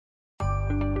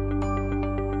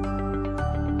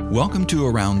Welcome to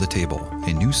Around the Table,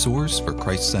 a new source for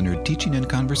Christ-centered teaching and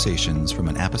conversations from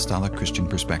an apostolic Christian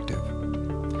perspective.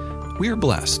 We are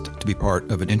blessed to be part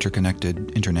of an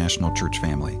interconnected international church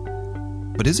family.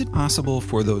 But is it possible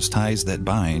for those ties that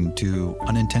bind to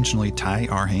unintentionally tie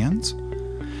our hands?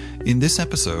 In this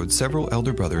episode, several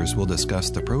elder brothers will discuss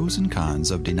the pros and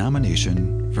cons of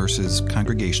denomination versus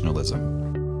congregationalism.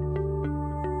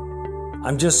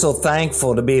 I'm just so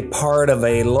thankful to be part of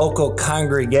a local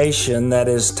congregation that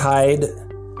is tied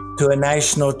to a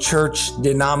national church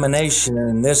denomination.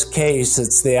 In this case,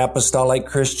 it's the Apostolic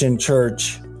Christian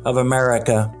Church of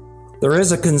America. There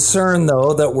is a concern,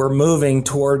 though, that we're moving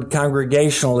toward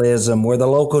congregationalism, where the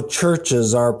local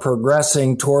churches are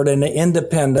progressing toward an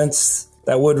independence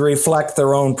that would reflect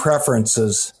their own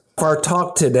preferences. Our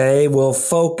talk today will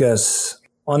focus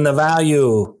on the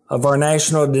value of our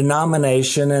national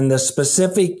denomination and the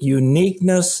specific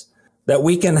uniqueness that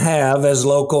we can have as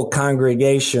local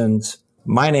congregations.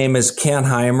 My name is Ken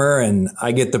Heimer, and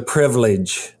I get the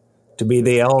privilege to be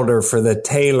the elder for the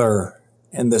Taylor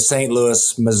and the St.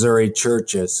 Louis, Missouri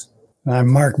churches.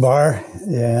 I'm Mark Bahr,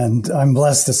 and I'm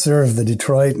blessed to serve the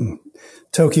Detroit and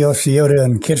Tokyo, Chiyoda,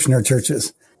 and Kitchener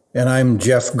churches. And I'm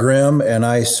Jeff Grimm, and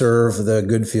I serve the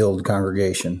Goodfield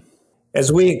congregation. As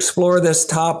we explore this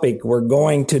topic, we're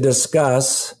going to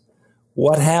discuss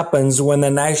what happens when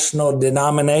the national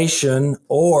denomination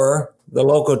or the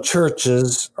local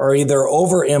churches are either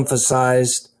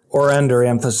overemphasized or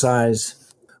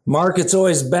underemphasized. Mark, it's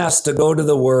always best to go to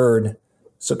the Word.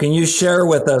 So can you share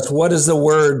with us, what does the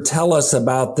Word tell us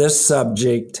about this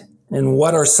subject, and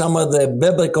what are some of the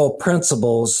biblical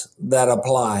principles that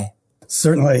apply?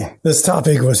 Certainly. This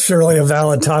topic was surely a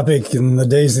valid topic in the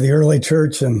days of the early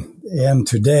church and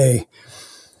today.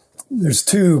 There's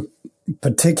two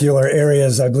particular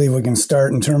areas I believe we can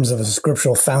start in terms of a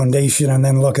scriptural foundation and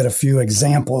then look at a few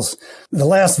examples. The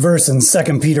last verse in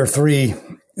 2 Peter 3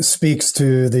 speaks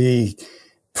to the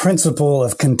principle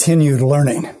of continued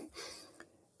learning.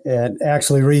 It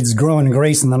actually reads, "Grow in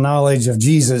grace and the knowledge of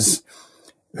Jesus,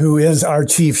 who is our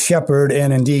chief shepherd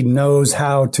and indeed knows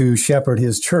how to shepherd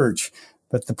his church."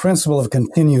 But the principle of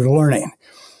continued learning.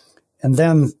 And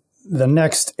then the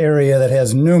next area that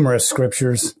has numerous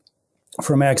scriptures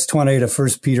from Acts 20 to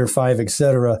 1 Peter 5,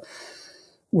 etc.,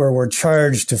 where we're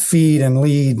charged to feed and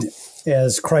lead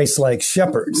as Christ-like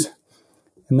shepherds.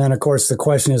 And then, of course, the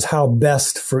question is how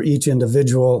best for each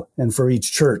individual and for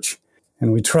each church.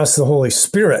 And we trust the Holy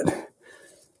Spirit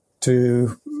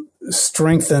to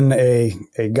strengthen a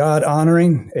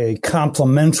God-honoring, a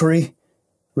complementary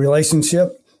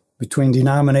relationship between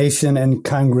denomination and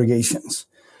congregations.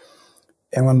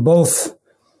 And when both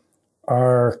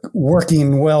are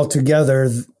working well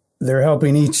together, they're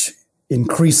helping each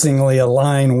increasingly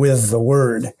align with the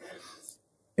Word.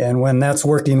 And when that's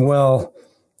working well,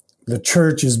 the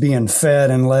church is being fed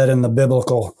and led in the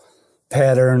biblical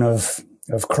pattern of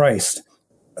Christ.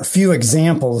 A few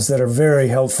examples that are very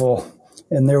helpful,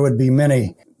 and there would be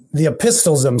many. The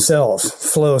epistles themselves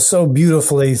flow so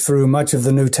beautifully through much of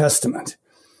the New Testament.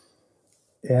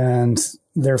 And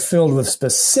they're filled with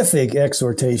specific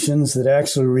exhortations that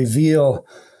actually reveal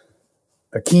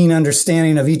a keen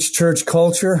understanding of each church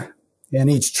culture and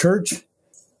each church.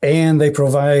 And they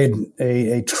provide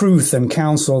a truth and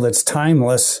counsel that's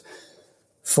timeless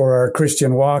for our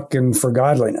Christian walk and for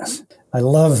godliness. I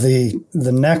love the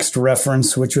next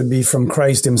reference, which would be from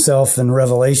Christ himself in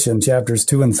Revelation chapters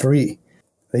 2 and 3.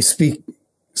 They speak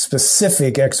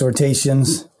specific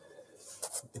exhortations,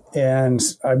 and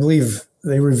I believe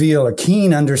they reveal a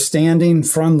keen understanding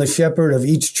from the shepherd of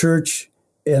each church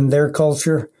and their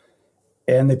culture,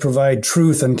 and they provide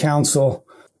truth and counsel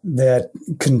that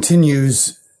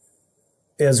continues,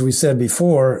 as we said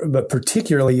before, but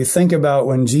particularly you think about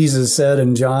when Jesus said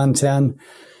in John 10,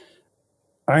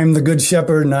 "I'm the good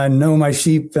shepherd and I know my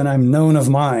sheep and I'm known of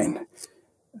mine."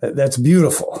 That's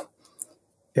beautiful.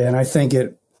 And I think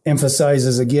it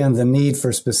emphasizes again the need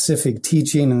for specific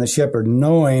teaching and the shepherd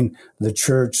knowing the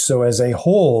church. So as a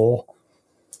whole,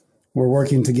 we're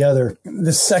working together.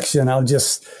 This section, I'll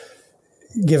just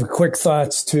give quick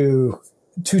thoughts to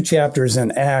two chapters in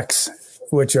Acts,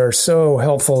 which are so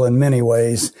helpful in many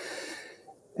ways.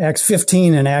 Acts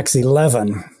 15 and Acts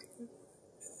 11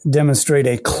 demonstrate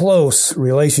a close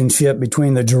relationship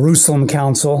between the Jerusalem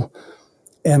Council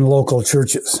and local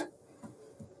churches,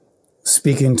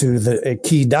 speaking to a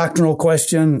key doctrinal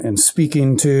question and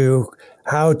speaking to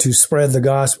how to spread the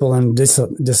gospel and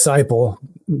disciple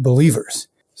believers.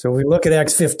 So we look at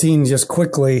Acts 15 just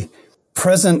quickly.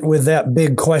 Present with that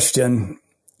big question,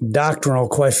 doctrinal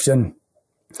question,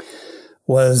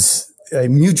 was a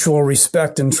mutual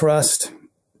respect and trust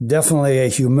definitely a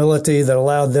humility that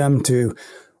allowed them to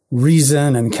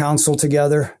reason and counsel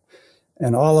together,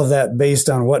 and all of that based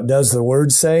on what does the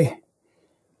Word say,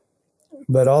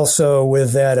 but also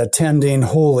with that attending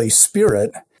Holy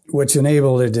Spirit, which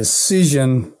enabled a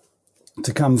decision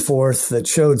to come forth that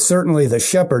showed certainly the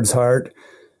shepherd's heart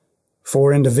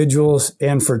for individuals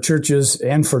and for churches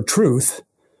and for truth.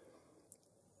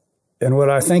 And what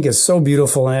I think is so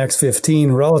beautiful in Acts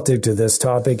 15 relative to this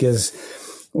topic is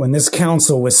when this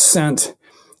counsel was sent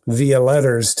via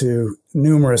letters to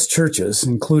numerous churches,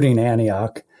 including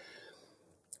Antioch,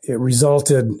 it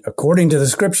resulted, according to the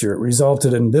scripture, it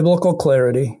resulted in biblical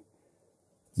clarity.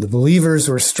 The believers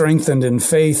were strengthened in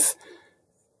faith,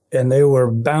 and they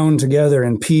were bound together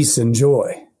in peace and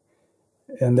joy.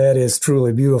 And that is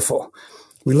truly beautiful.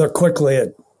 We look quickly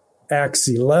at Acts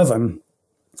 11.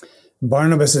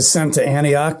 Barnabas is sent to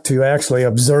Antioch to actually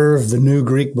observe the new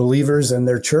Greek believers and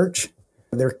their church,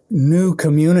 their new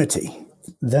community.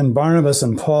 Then Barnabas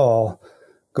and Paul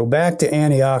go back to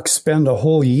Antioch, spend a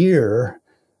whole year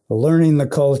learning the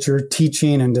culture,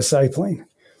 teaching, and discipling.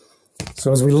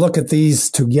 So as we look at these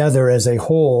together as a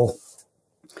whole,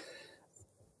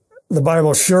 the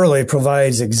Bible surely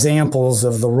provides examples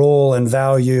of the role and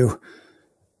value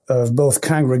of both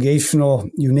congregational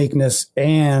uniqueness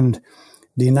and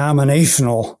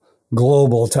denominational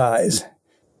global ties.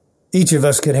 Each of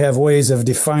us could have ways of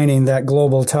defining that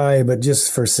global tie, but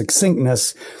just for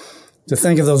succinctness, to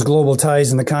think of those global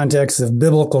ties in the context of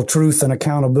biblical truth and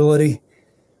accountability,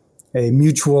 a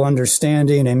mutual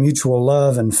understanding, a mutual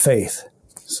love and faith.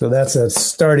 So that's a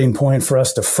starting point for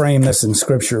us to frame this in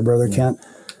Scripture, Brother Kent.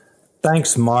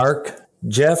 Thanks, Mark.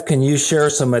 Jeff, can you share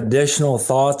some additional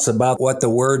thoughts about what the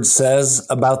Word says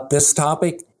about this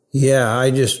topic? Yeah, I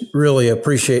just really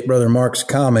appreciate Brother Mark's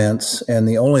comments. And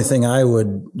the only thing I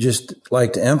would just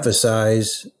like to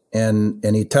emphasize, and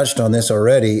he touched on this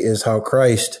already, is how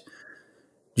Christ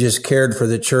just cared for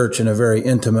the church in a very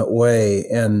intimate way.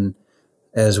 And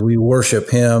as we worship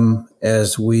him,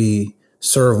 as we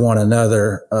serve one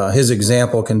another, his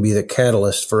example can be the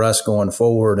catalyst for us going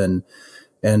forward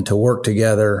and to work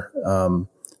together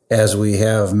as we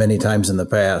have many times in the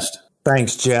past.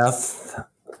 Thanks, Jeff.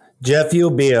 Jeff, you'll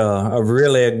be a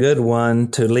really a good one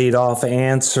to lead off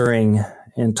answering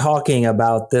and talking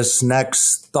about this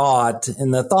next thought.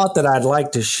 And the thought that I'd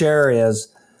like to share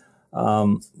is,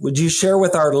 would you share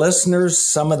with our listeners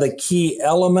some of the key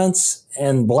elements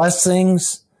and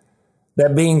blessings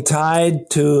that being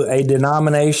tied to a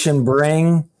denomination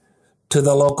bring to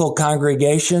the local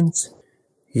congregations?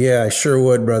 Yeah, I sure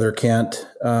would, Brother Kent.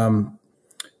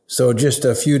 So just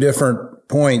a few different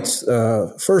points.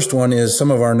 First one is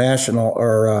some of our national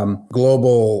or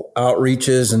global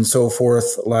outreaches and so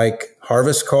forth, like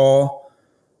Harvest Call,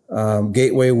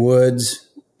 Gateway Woods,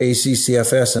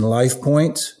 ACCFS, and Life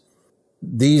Points.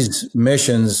 These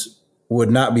missions would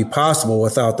not be possible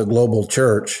without the global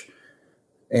church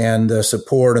and the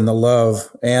support and the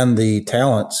love and the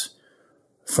talents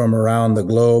from around the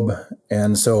globe.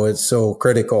 And so it's so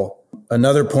critical.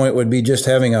 Another point would be just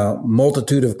having a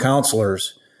multitude of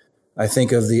counselors. I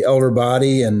think of the elder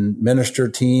body and minister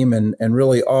team and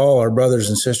really all our brothers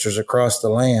and sisters across the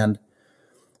land,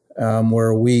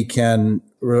 where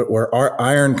our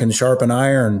iron can sharpen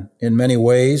iron in many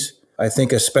ways. I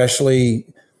think especially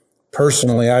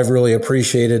personally, I've really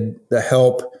appreciated the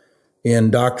help in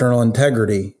doctrinal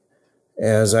integrity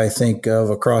as I think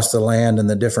of across the land and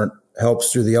the different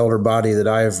helps through the elder body that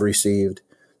I have received.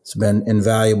 It's been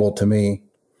invaluable to me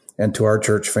and to our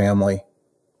church family.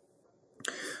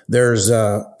 There's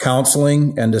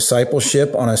counseling and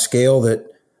discipleship on a scale that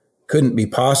couldn't be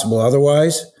possible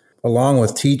otherwise, along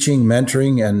with teaching,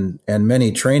 mentoring, and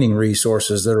many training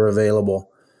resources that are available.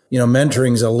 You know,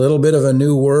 mentoring is a little bit of a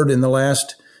new word in the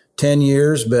last 10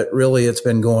 years, but really it's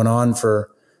been going on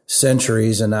for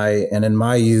centuries. And in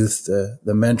my youth, the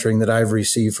mentoring that I've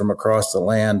received from across the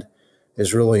land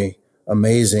is really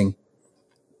amazing.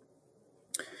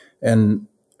 And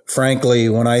frankly,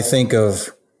 when I think of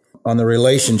on the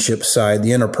relationship side,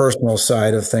 the interpersonal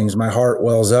side of things, my heart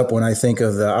wells up when I think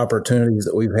of the opportunities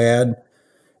that we've had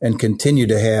and continue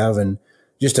to have. And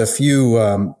just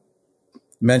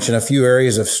mention a few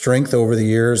areas of strength over the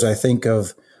years.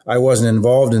 I wasn't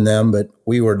involved in them, but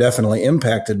we were definitely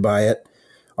impacted by it.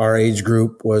 Our age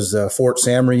group was Fort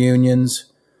Sam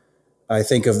reunions. I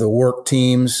think of the work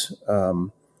teams,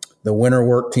 the winter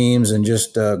work teams, and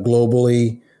just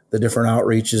globally, the different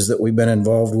outreaches that we've been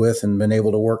involved with and been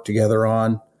able to work together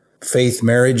on. Faith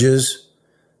marriages,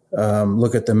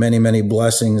 look at the many, many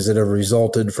blessings that have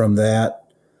resulted from that.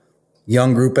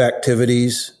 Young group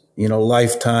activities,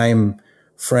 lifetime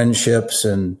friendships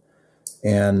and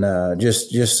and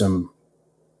just some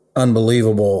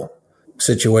unbelievable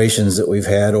situations that we've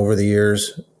had over the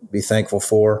years. Be thankful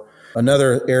for.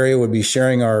 Another area would be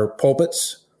sharing our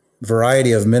pulpits,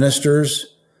 variety of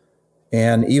ministers,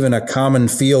 and even a common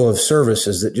feel of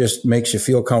services that just makes you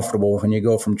feel comfortable when you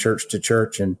go from church to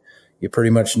church, and you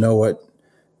pretty much know what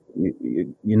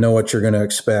you know what you're going to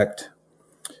expect.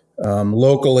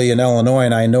 Locally in Illinois,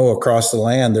 and I know across the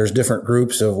land, there's different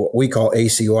groups of what we call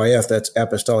ACYF. That's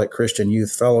Apostolic Christian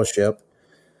Youth Fellowship.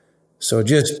 So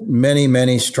just many,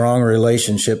 many strong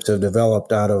relationships have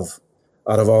developed out of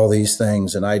all these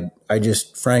things, and I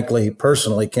just frankly,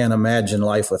 personally, can't imagine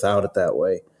life without it that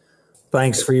way.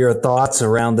 Thanks for your thoughts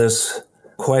around this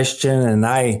question. And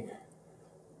I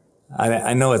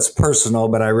know it's personal,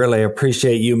 but I really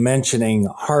appreciate you mentioning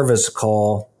Harvest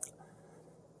Call.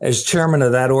 As chairman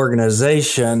of that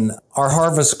organization, our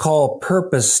Harvest Call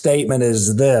purpose statement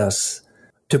is this: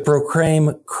 to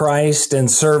proclaim Christ and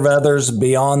serve others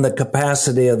beyond the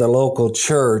capacity of the local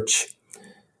church.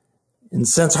 And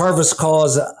since Harvest Call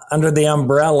is under the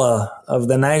umbrella of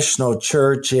the national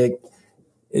church, it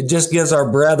just gives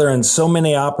our brethren so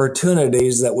many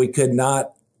opportunities that we could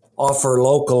not offer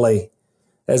locally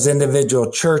as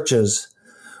individual churches.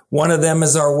 One of them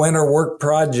is our winter work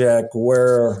project,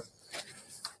 where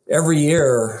every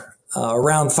year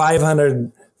around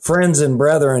 500 friends and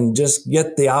brethren just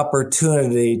get the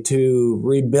opportunity to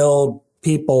rebuild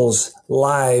people's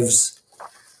lives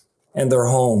and their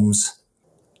homes.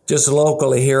 Just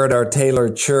locally here at our Taylor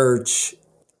Church,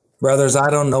 brothers, I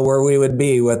don't know where we would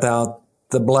be without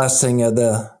the blessing of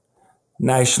the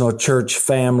national church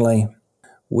family.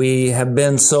 We have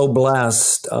been so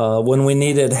blessed when we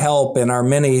needed help in our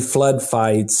many flood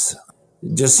fights.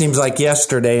 It just seems like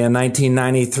yesterday in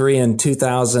 1993 and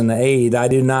 2008, I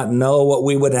do not know what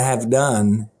we would have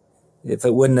done if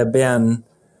it wouldn't have been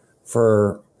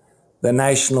for the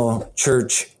national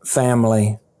church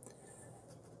family.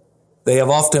 They have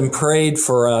often prayed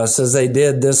for us, as they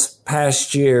did this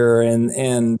past year,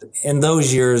 and in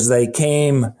those years they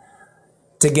came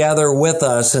together with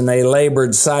us and they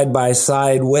labored side by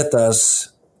side with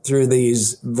us through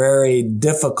these very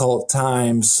difficult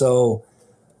times. So,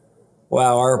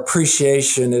 wow, our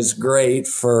appreciation is great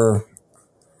for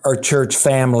our church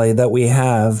family that we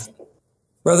have.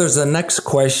 Brothers, the next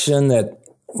question that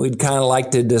we'd kind of like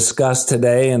to discuss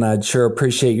today, and I'd sure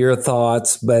appreciate your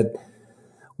thoughts, but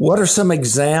what are some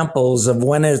examples of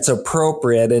when it's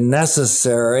appropriate and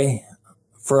necessary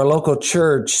for a local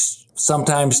church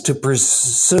sometimes to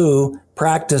pursue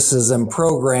practices and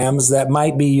programs that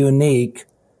might be unique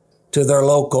to their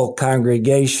local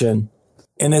congregation?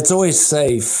 And it's always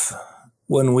safe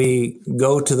when we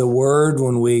go to the Word,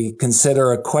 when we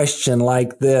consider a question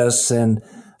like this. And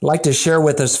I'd like to share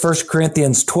with us 1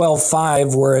 Corinthians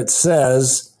 12:5, where it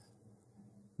says,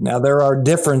 "Now there are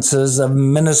differences of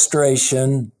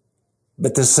ministration,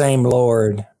 but the same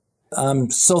Lord."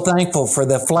 I'm so thankful for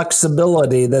the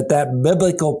flexibility that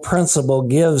biblical principle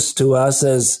gives to us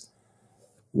as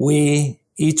we,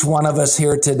 each one of us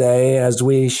here today, as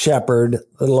we shepherd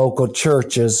the local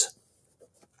churches.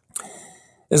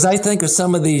 As I think of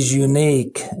some of these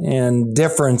unique and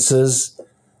differences,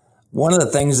 one of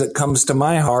the things that comes to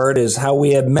my heart is how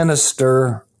we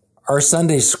administer our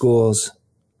Sunday schools.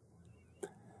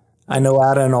 I know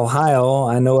out in Ohio,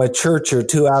 I know a church or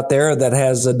two out there that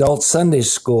has adult Sunday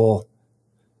school.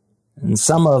 And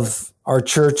some of our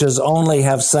churches only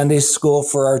have Sunday school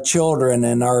for our children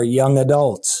and our young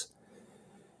adults.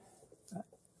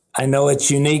 I know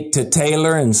it's unique to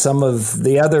Taylor and some of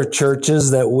the other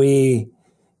churches that we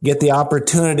get the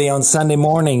opportunity on Sunday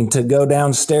morning to go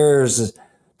downstairs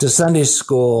to Sunday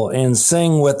school and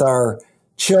sing with our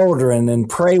children and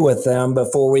pray with them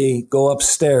before we go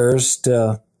upstairs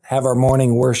to have our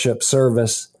morning worship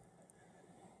service.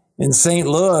 In St.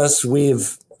 Louis,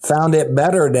 we've found it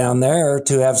better down there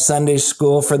to have Sunday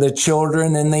school for the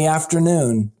children in the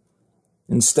afternoon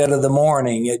instead of the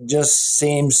morning. It just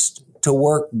seems to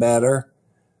work better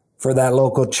for that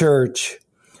local church.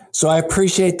 So I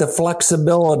appreciate the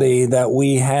flexibility that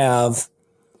we have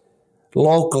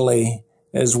locally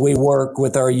as we work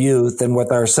with our youth and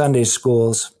with our Sunday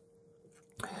schools.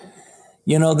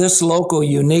 You know, this local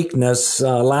uniqueness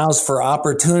allows for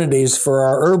opportunities for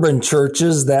our urban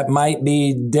churches that might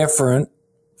be different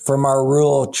from our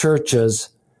rural churches.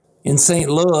 In St.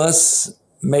 Louis,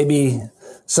 maybe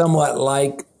somewhat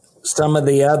like some of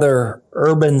the other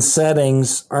urban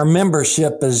settings, our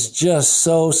membership is just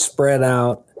so spread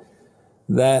out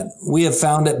that we have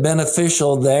found it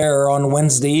beneficial there on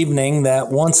Wednesday evening that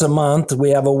once a month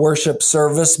we have a worship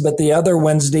service, but the other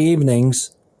Wednesday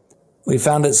evenings We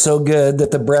found it so good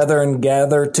that the brethren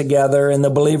gather together in the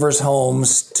believers'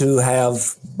 homes to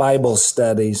have Bible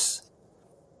studies.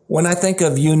 When I think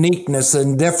of uniqueness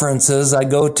and differences, I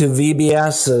go to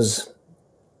VBSs.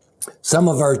 Some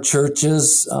of our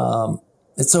churches,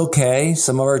 it's okay.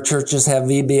 Some of our churches have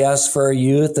VBS for our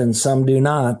youth and some do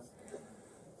not.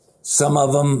 Some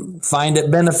of them find it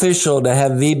beneficial to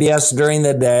have VBS during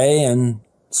the day and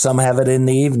some have it in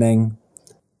the evening.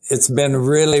 It's been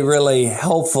really, really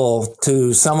helpful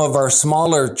to some of our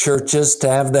smaller churches to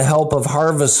have the help of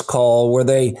Harvest Call, where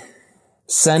they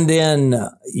send in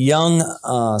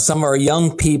some of our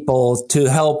young people to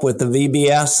help with the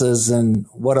VBSs. And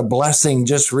what a blessing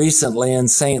just recently in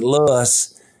St.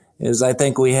 Louis is I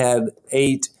think we had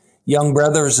 8 young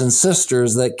brothers and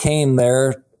sisters that came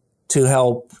there to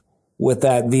help with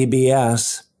that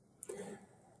VBS.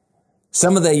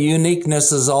 Some of the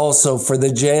uniquenesses also for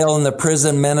the jail and the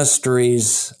prison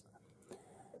ministries.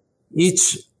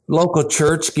 Each local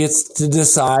church gets to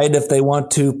decide if they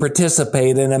want to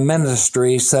participate in a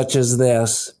ministry such as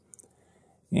this.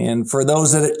 And for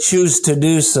those that choose to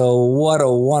do so, what a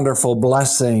wonderful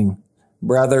blessing,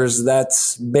 brothers,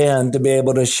 that's been to be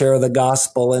able to share the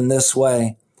gospel in this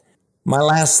way. My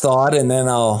last thought, and then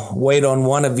I'll wait on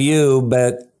one of you,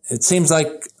 but it seems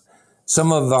like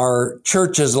some of our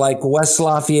churches like West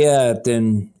Lafayette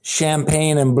and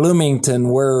Champaign and Bloomington,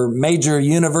 where major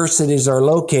universities are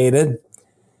located,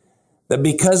 that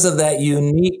because of that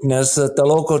uniqueness, that the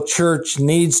local church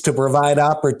needs to provide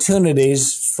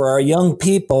opportunities for our young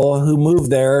people who move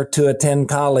there to attend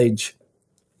college.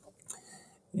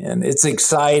 And it's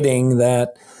exciting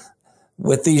that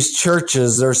with these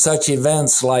churches, there are such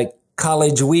events like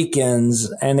college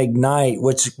weekends and Ignite,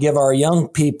 which give our young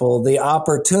people the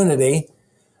opportunity.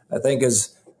 I think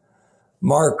as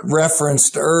Mark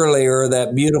referenced earlier,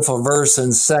 that beautiful verse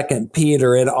in 2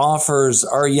 Peter, it offers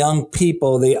our young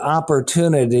people the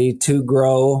opportunity to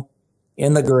grow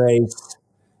in the grace,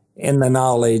 in the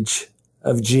knowledge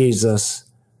of Jesus.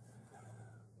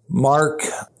 Mark,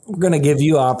 we're going to give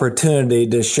you opportunity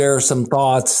to share some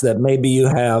thoughts that maybe you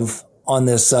have on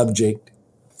this subject.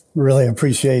 Really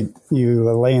appreciate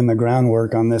you laying the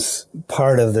groundwork on this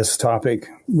part of this topic,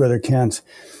 Brother Kent.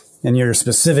 And your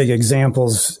specific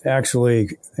examples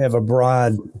actually have a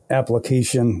broad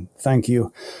application. Thank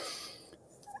you.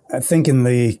 I think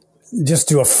just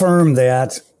to affirm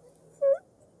that,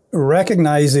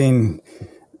 recognizing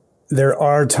there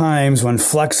are times when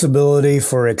flexibility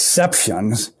for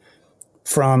exceptions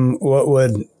from what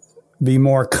would be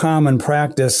more common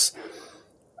practice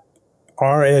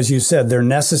are, as you said, they're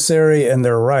necessary and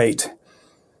they're right.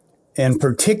 And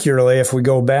particularly if we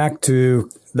go back to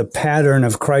the pattern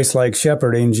of Christ-like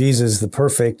shepherding, Jesus the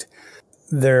perfect,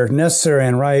 they're necessary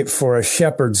and right for a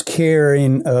shepherd's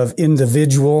caring of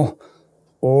individual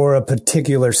or a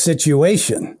particular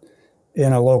situation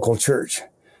in a local church.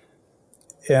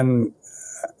 And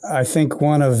I think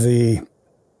one of the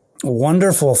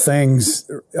wonderful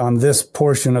things on this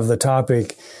portion of the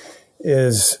topic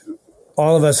is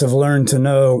all of us have learned to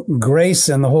know grace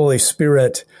and the Holy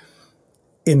Spirit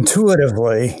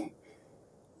intuitively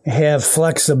have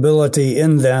flexibility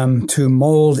in them to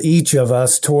mold each of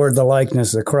us toward the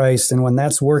likeness of Christ. And when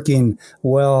that's working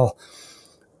well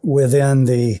within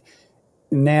the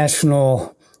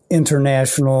national,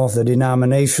 international, the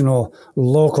denominational,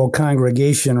 local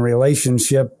congregation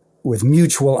relationship with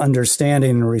mutual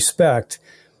understanding and respect,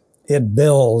 it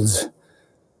builds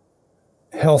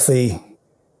healthy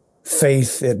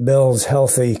faith. It builds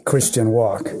healthy Christian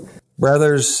walk.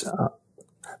 Brothers,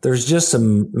 there's just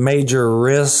some major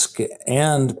risk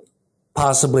and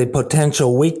possibly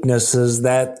potential weaknesses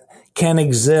that can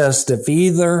exist if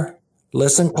either,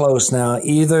 listen close now,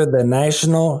 either the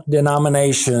national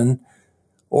denomination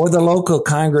or the local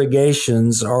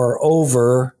congregations are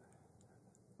over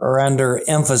or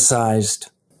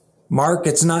underemphasized. Mark,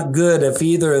 it's not good if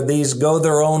either of these go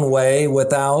their own way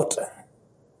without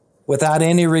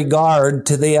any regard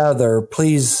to the other.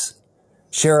 Please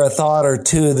share a thought or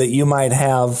two that you might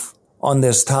have on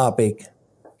this topic.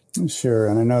 Sure.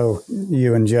 And I know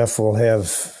you and Jeff will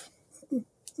have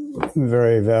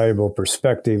very valuable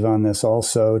perspective on this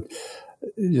also.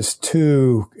 Just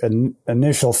two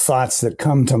initial thoughts that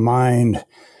come to mind.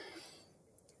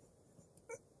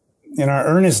 In our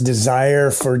earnest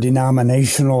desire for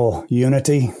denominational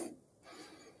unity,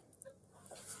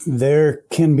 there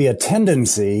can be a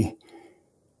tendency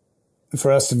for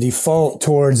us to default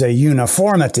towards a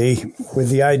uniformity with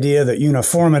the idea that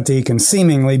uniformity can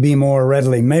seemingly be more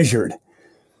readily measured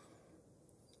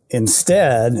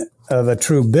instead of a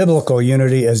true biblical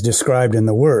unity as described in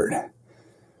the Word.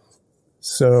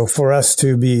 So for us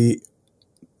to be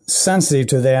sensitive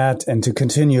to that and to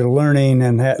continue learning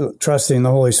and trusting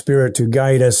the Holy Spirit to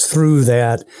guide us through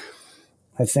that,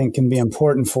 I think can be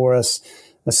important for us.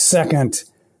 A second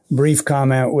brief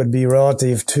comment would be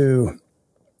relative to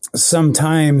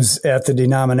sometimes at the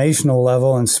denominational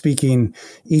level, and speaking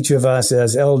each of us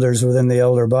as elders within the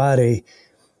elder body,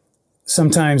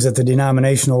 sometimes at the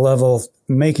denominational level,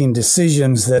 making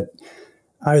decisions that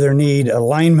either need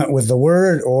alignment with the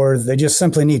Word or they just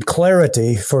simply need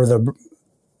clarity for the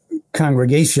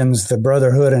congregations, the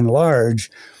brotherhood in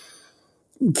large,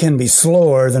 can be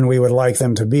slower than we would like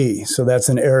them to be. So that's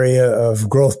an area of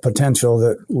growth potential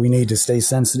that we need to stay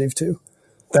sensitive to.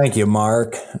 Thank you,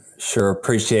 Mark. Sure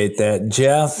appreciate that.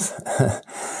 Jeff,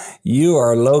 you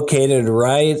are located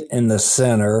right in the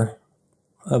center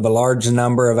of a large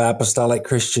number of Apostolic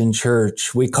Christian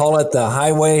Church. We call it the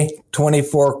Highway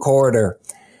 24 corridor.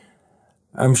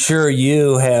 I'm sure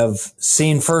you have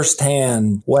seen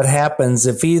firsthand what happens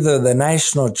if either the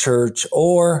national church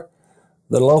or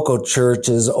the local church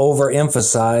is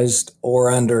overemphasized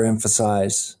or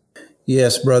underemphasized.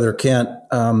 Yes, Brother Kent.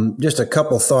 Just a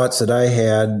couple thoughts that I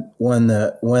had when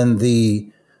the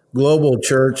global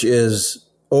church is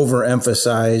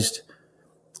overemphasized,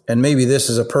 and maybe this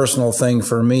is a personal thing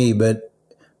for me, but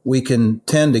we can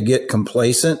tend to get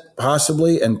complacent,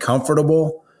 possibly, and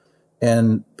comfortable,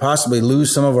 and possibly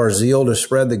lose some of our zeal to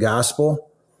spread the gospel.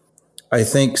 I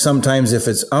think sometimes if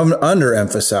it's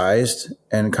underemphasized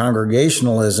and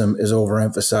congregationalism is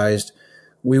overemphasized,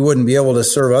 we wouldn't be able to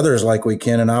serve others like we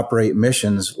can and operate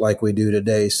missions like we do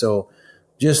today. So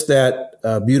just that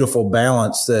beautiful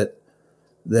balance that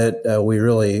we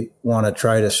really want to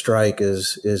try to strike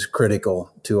is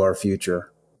critical to our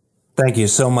future. Thank you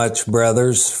so much,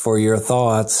 brothers, for your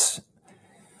thoughts.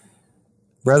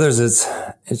 Brothers,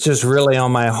 it's just really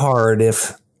on my heart.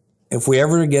 If we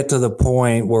ever get to the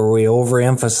point where we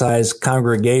overemphasize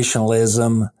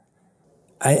congregationalism,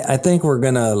 I think we're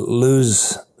going to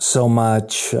lose so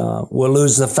much. We'll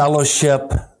lose the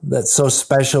fellowship that's so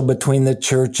special between the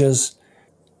churches.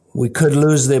 We could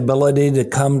lose the ability to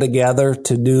come together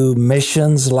to do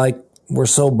missions like we're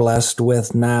so blessed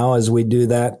with now as we do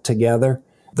that together.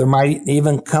 There might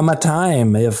even come a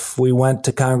time if we went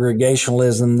to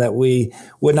congregationalism that we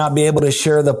would not be able to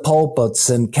share the pulpits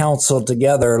and counsel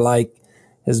together like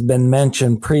has been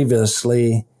mentioned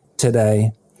previously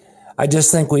today. I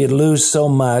just think we'd lose so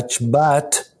much,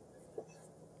 but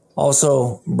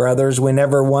also, brothers, we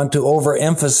never want to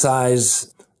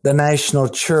overemphasize the national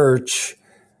church.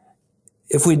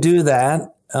 If we do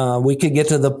that, we could get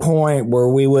to the point where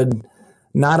we would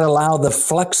not allow the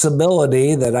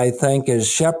flexibility that I think as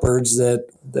shepherds that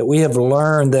we have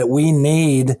learned that we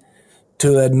need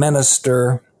to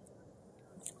administer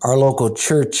our local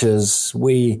churches.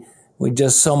 We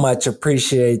just so much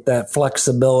appreciate that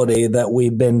flexibility that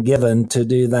we've been given to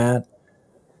do that.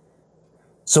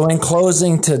 So in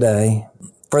closing today,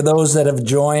 for those that have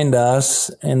joined us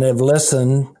and have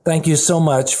listened, thank you so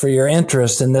much for your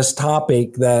interest in this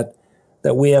topic that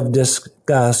we have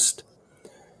discussed.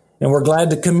 And we're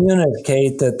glad to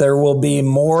communicate that there will be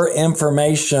more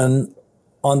information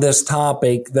on this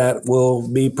topic that will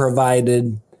be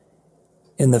provided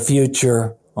in the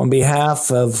future. On behalf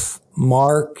of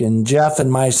Mark and Jeff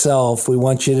and myself, we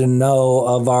want you to know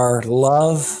of our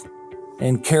love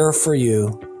and care for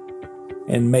you.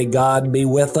 And may God be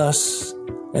with us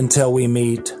until we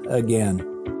meet again.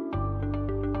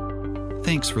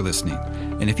 Thanks for listening.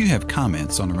 And if you have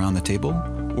comments on Around the Table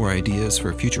or ideas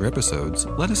for future episodes,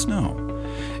 let us know.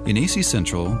 In AC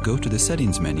Central, go to the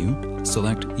Settings menu,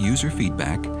 select User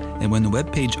Feedback, and when the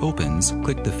web page opens,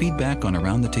 click the Feedback on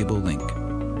Around the Table link.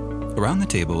 Around the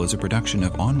Table is a production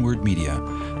of Onward Media,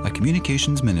 a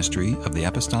communications ministry of the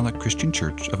Apostolic Christian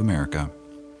Church of America.